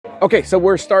Okay, so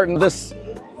we're starting this,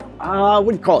 what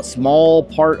do you call it, small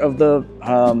part of the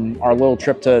our little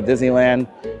trip to Disneyland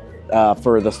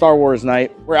for the Star Wars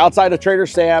night. We're outside of Trader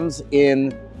Sam's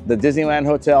in the Disneyland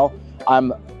Hotel.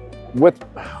 I'm with...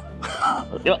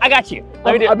 I got you.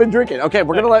 I've been drinking. Okay,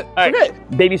 we're gonna let... All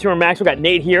right. Baby Swimmer Max, we got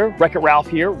Nate here, Wreck-It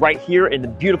Ralph here, right here in the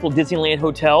beautiful Disneyland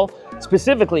Hotel.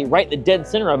 Specifically, right in the dead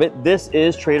center of it, this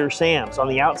is Trader Sam's on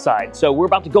the outside. So we're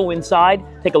about to go inside,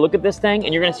 take a look at this thing,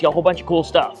 and you're gonna see a whole bunch of cool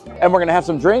stuff. And we're gonna have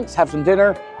some drinks, have some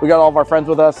dinner. We got all of our friends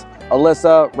with us,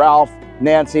 Alyssa, Ralph,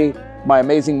 Nancy, my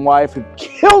amazing wife who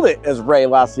killed it as Ray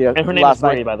last year. And her name is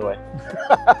Brady, by the way.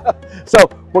 So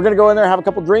we're gonna go in there, have a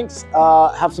couple drinks,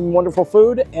 have some wonderful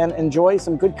food, and enjoy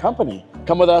some good company.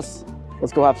 Come with us,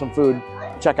 let's go have some food.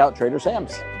 Check out Trader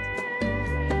Sam's.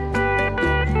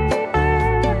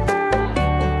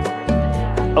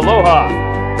 Aloha!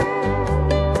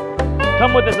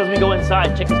 Come with us as we go inside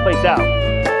and check this place out.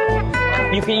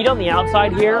 You can eat on the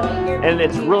outside here, and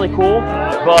it's really cool,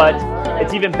 but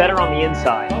it's even better on the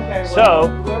inside. So,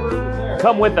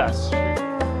 come with us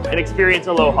and experience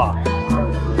Aloha.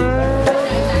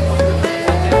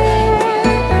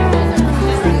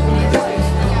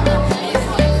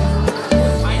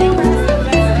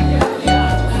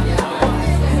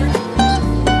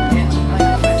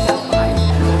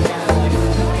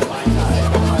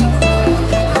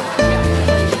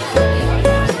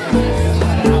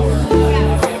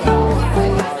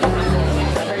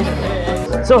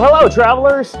 So hello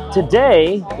travelers,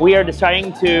 today we are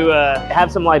deciding to have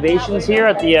some libations here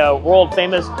at the world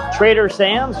famous Trader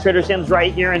Sam's. Trader Sam's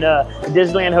right here in the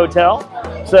Disneyland Hotel.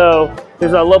 So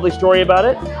there's a lovely story about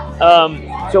it.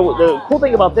 So the cool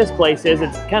thing about this place is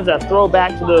it's kind of a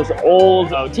throwback to those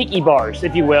old Tiki bars,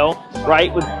 if you will,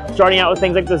 right? With starting out with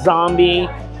things like the zombie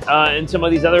and some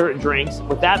of these other drinks.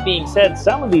 With that being said,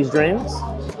 some of these drinks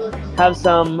have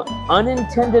some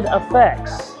unintended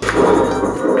effects.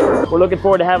 We're looking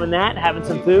forward to having that, having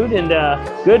some food, and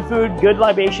good food, good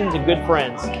libations, and good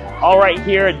friends. All right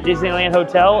here at Disneyland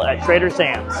Hotel at Trader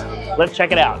Sam's. Let's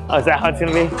check it out. Oh, is that how it's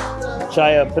gonna be? Should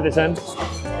I put this in?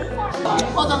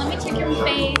 Hold on, let me check your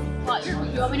face.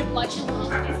 You want me to flush it?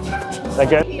 Is that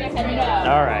good?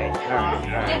 All right, all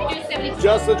right.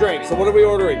 Just the drink. So what are we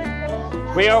ordering?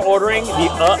 We are ordering the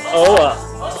Uh-Oh-Uh.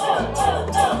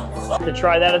 To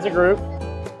try that as a group.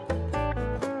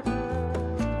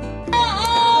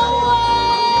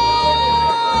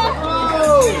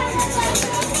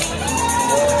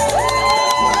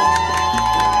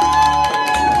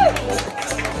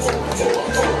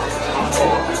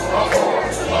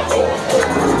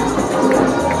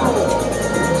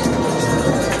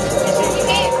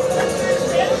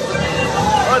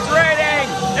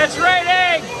 It's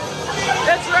raining!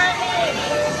 It's raining!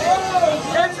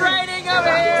 It's raining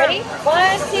over here! Ready?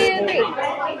 1, 2, 3.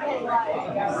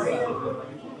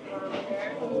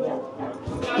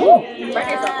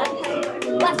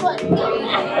 Last one.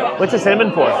 What's the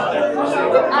cinnamon for?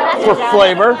 For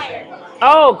flavor.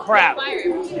 Oh, crap.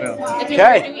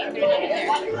 Okay.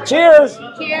 Cheers!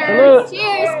 Cheers!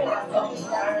 Cheers!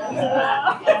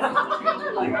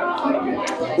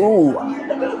 Ooh.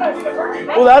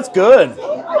 Oh, that's good.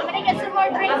 I'm gonna get some more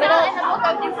drinks out and then we'll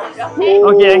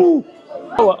go do Okay.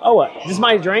 Oh, what? Is this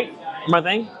my drink? My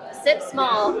thing? Sip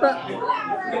small.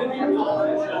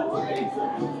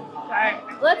 Alright,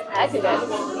 let's add to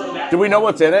this. Do we know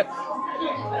what's in it?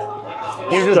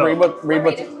 Can you just read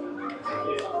what's...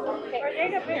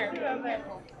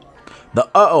 The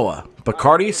Uh-Oh-Uh,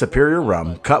 Bacardi Superior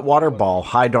Rum, Cutwater Ball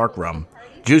High Dark Rum,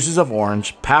 juices of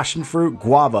orange, passion fruit,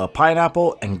 guava,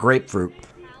 pineapple, and grapefruit.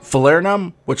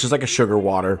 Falernum, which is like a sugar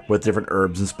water with different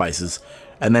herbs and spices,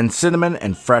 and then cinnamon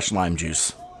and fresh lime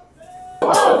juice.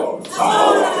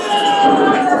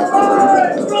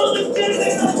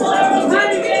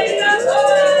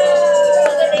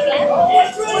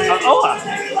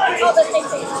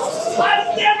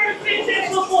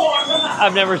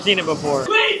 I've never seen it before.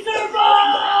 We survived!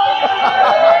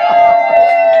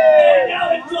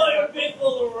 Now enjoy a big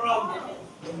full of rum.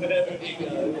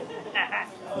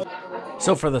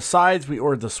 So for the sides, we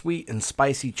ordered the sweet and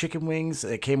spicy chicken wings.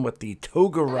 It came with the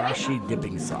togarashi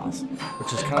dipping sauce,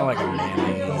 which is kind of like a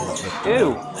mayonnaise.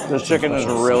 Ew. This chicken is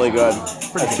really good.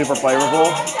 It's super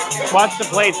flavorful. Watch the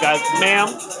plates, guys. Ma'am.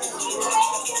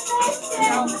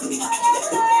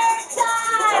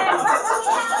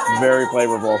 Very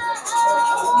flavorful.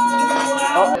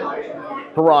 Oh,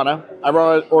 piranha. I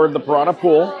ordered the piranha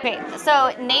pool. Okay,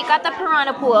 so Nate got the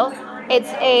piranha pool. It's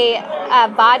a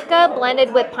vodka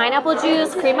blended with pineapple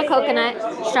juice, cream of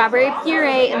coconut, strawberry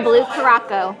puree, and blue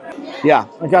Caraco. Yeah,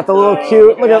 I got the little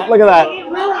cute. Look at that.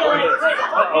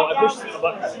 Uh-oh, I pushed the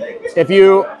button. If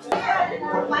you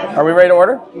Are we ready to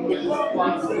order?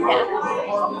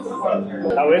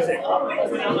 How is it?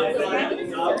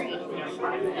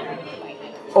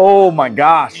 Oh my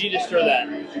gosh. You need to stir that.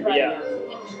 Yeah.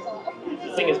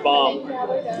 This thing is bomb.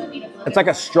 It's like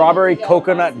a strawberry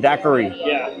coconut daiquiri.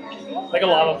 Yeah. Like a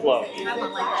lava flow.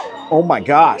 Oh my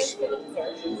gosh.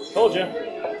 Told you.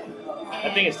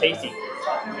 That thing is tasty.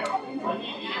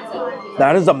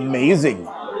 That is amazing.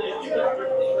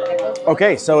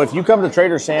 Okay, so if you come to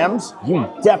Trader Sam's, you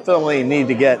definitely need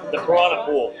to get The piranha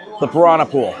pool. the piranha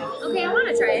pool. Okay, I want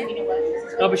to try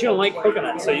it. No, but you don't like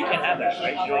coconut, so you can't have that,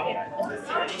 right? You don't?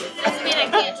 Doesn't mean I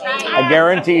can't try it. I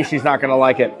guarantee she's not going to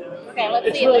like it. Okay, let's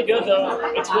It's see. really good, though.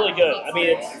 It's really good. I mean,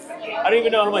 it's... I don't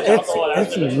even know how much alcohol it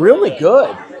has in It's it. really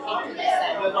good.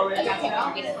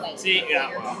 See?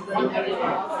 Yeah.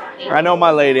 I know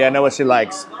my lady. I know what she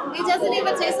likes. It doesn't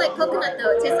even taste like coconut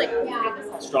though. It tastes like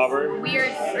Strawberry.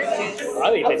 weird fruit juice. I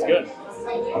think it tastes good. Is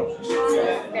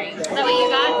that what you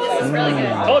got? This is really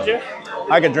good. Told you.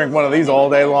 I could drink one of these all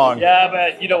day long. Yeah,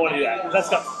 but you don't want to do that. That's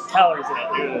got calories in it,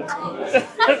 dude.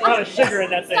 There's a lot of sugar in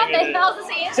that thing. Stop in it. it. Smells the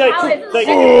same. It's like,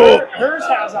 Calories. like hers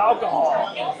has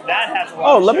alcohol. That has a lot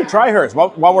Oh, of let me sugar. try hers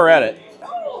while we're at it.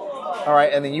 All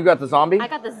right, and then you got the zombie? I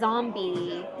got the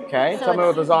zombie. Okay, So tell me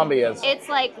what the zombie is. It's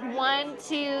like 1,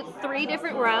 2, 3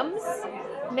 different rums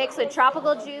mixed with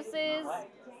tropical juices.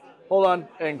 Hold on,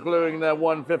 including the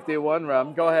 151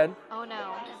 rum. Go ahead. Oh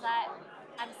no, is that?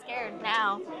 I'm scared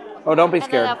now. Oh, don't be And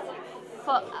scared. then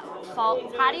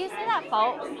how do you say that?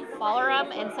 Fall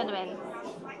rum and cinnamon.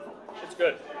 It's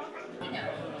good.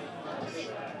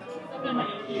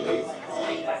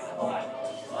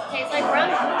 Tastes like rum.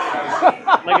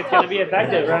 Like it's gonna be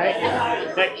effective, right?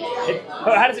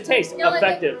 How does it taste? No,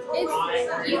 Effective.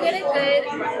 It's you get a good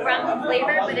rum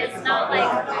flavor, but it's not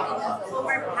like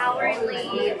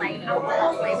overpoweringly like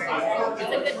alcohol flavor.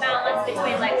 It's a good balance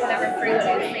between like whatever fruit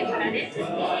juice they put in it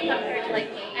compared to like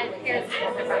and here's the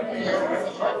rum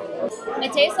flavor.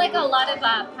 It tastes like a lot of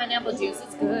pineapple juice.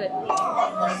 It's good.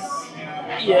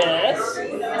 Yes.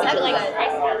 It's like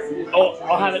Oh,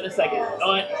 I'll have it in a second.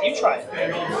 You try it.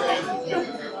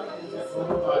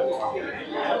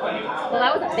 well,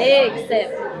 that was a big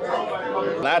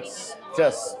sip. That's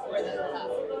just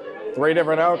 3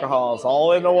 different alcohols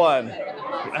all into one.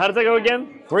 How does that go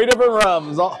again? 3 different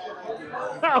rums all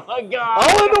Oh my god.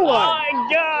 into Oh one. my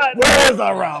god. Where's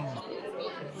the rum?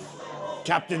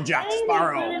 Captain Jack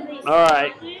Sparrow. All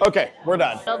right. Okay, we're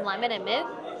done. Spilled lemon and mint.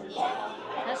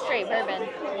 That's straight bourbon.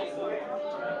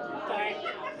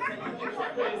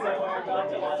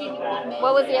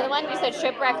 What was the other one? You said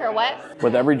shipwreck or what?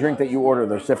 With every drink that you order,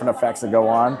 there's different effects that go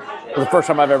on. It's the first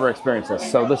time I've ever experienced this,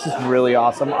 so this is really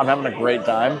awesome. I'm having a great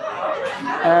time,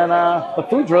 and the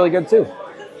food's really good too.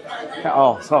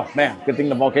 Oh, man, good thing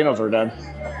the volcanoes are done.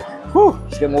 Whew,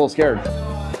 just getting a little scared.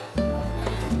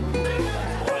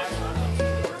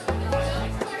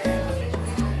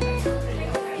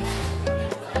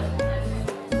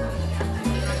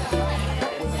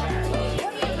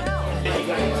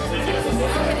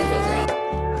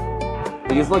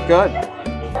 These look good.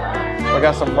 We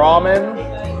got some ramen.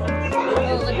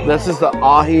 This is the It's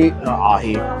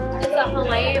a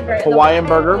Hawaiian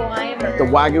burger. The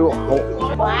Wagyu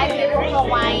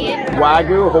Hawaiian.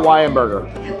 Wagyu Hawaiian burger.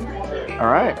 All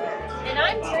right. And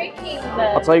I'm drinking the.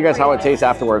 I'll tell you guys how it tastes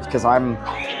afterwards because I'm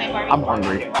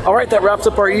hungry. All right, that wraps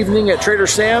up our evening at Trader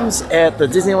Sam's at the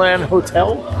Disneyland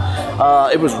Hotel.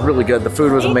 It was really good. The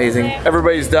food was amazing.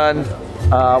 Everybody's done.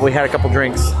 We had a couple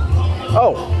drinks.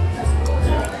 Oh,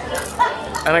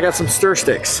 and I got some stir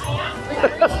sticks.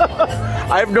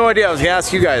 I have no idea. I was gonna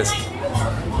ask you guys.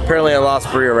 Apparently I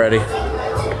lost Brie already.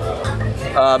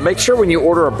 Make sure when you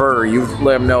order a burger, you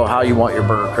let them know how you want your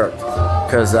burger cooked.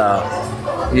 Because,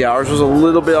 yeah, ours was a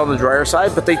little bit on the drier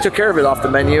side, but they took care of it off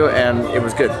the menu, and it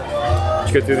was good.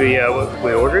 Did you go through the what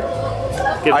we ordered?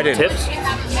 Give I them didn't. tips?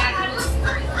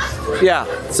 Yeah,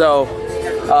 so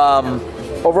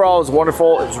overall it was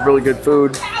wonderful. It was really good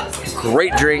food,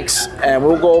 great drinks, and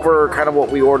we'll go over kind of what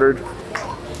we ordered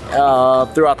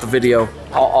throughout the video.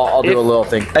 I'll do a little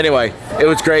thing. Anyway, it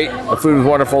was great. The food was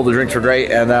wonderful. The drinks were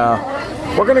great, and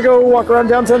we're gonna go walk around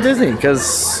downtown Disney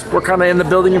because we're kind of in the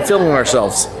building and filming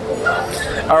ourselves.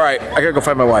 All right, I gotta go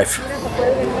find my wife.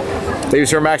 Ladies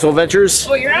here, Maxwell Adventures.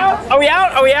 Oh, you're out? Are we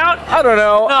out? Are we out? I don't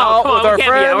know. No, out come on, with we our can't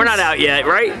friends. be out. We're not out yet,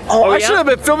 right? Oh, Are I we should out? have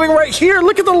been filming right here.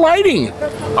 Look at the lighting.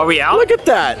 Are we out? Look at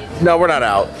that. No, we're not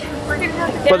out.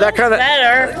 But that kind of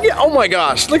better. Yeah. Oh my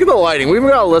gosh! Look at the lighting. We've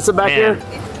got Alyssa back Man.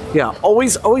 here. Yeah.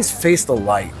 Always face the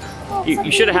light.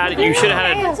 You should have had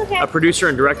a producer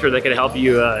and director that could help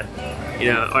you, you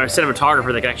know, or a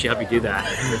cinematographer that could actually help you do that.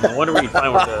 I wonder where you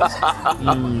find one of those. I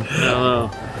don't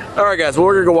know. All right, guys. Well,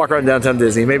 we're gonna go walk around downtown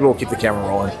Disney. Maybe we'll keep the camera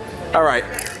rolling. All right.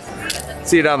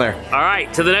 See you down there. All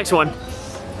right, to the next one.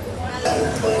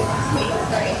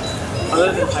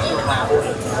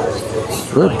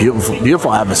 Really beautiful,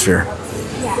 beautiful atmosphere.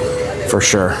 For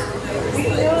sure.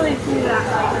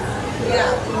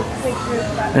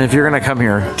 And if you're gonna come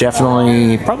here,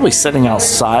 definitely probably sitting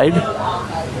outside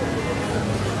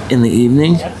in the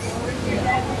evening,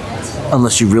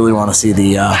 unless you really want to see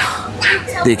the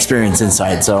experience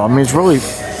inside. So I mean, it's a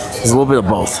little bit of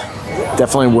both.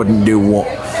 Definitely wouldn't do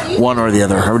one or the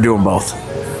other. I would do them both.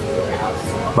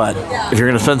 But if you're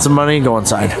gonna spend some money, go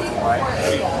inside.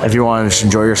 If you want to just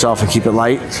enjoy yourself and keep it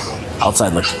light,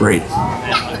 outside looks great.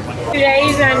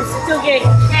 Today's I'm still getting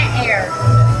cat hair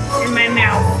in my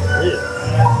mouth.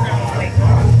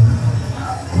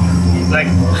 Like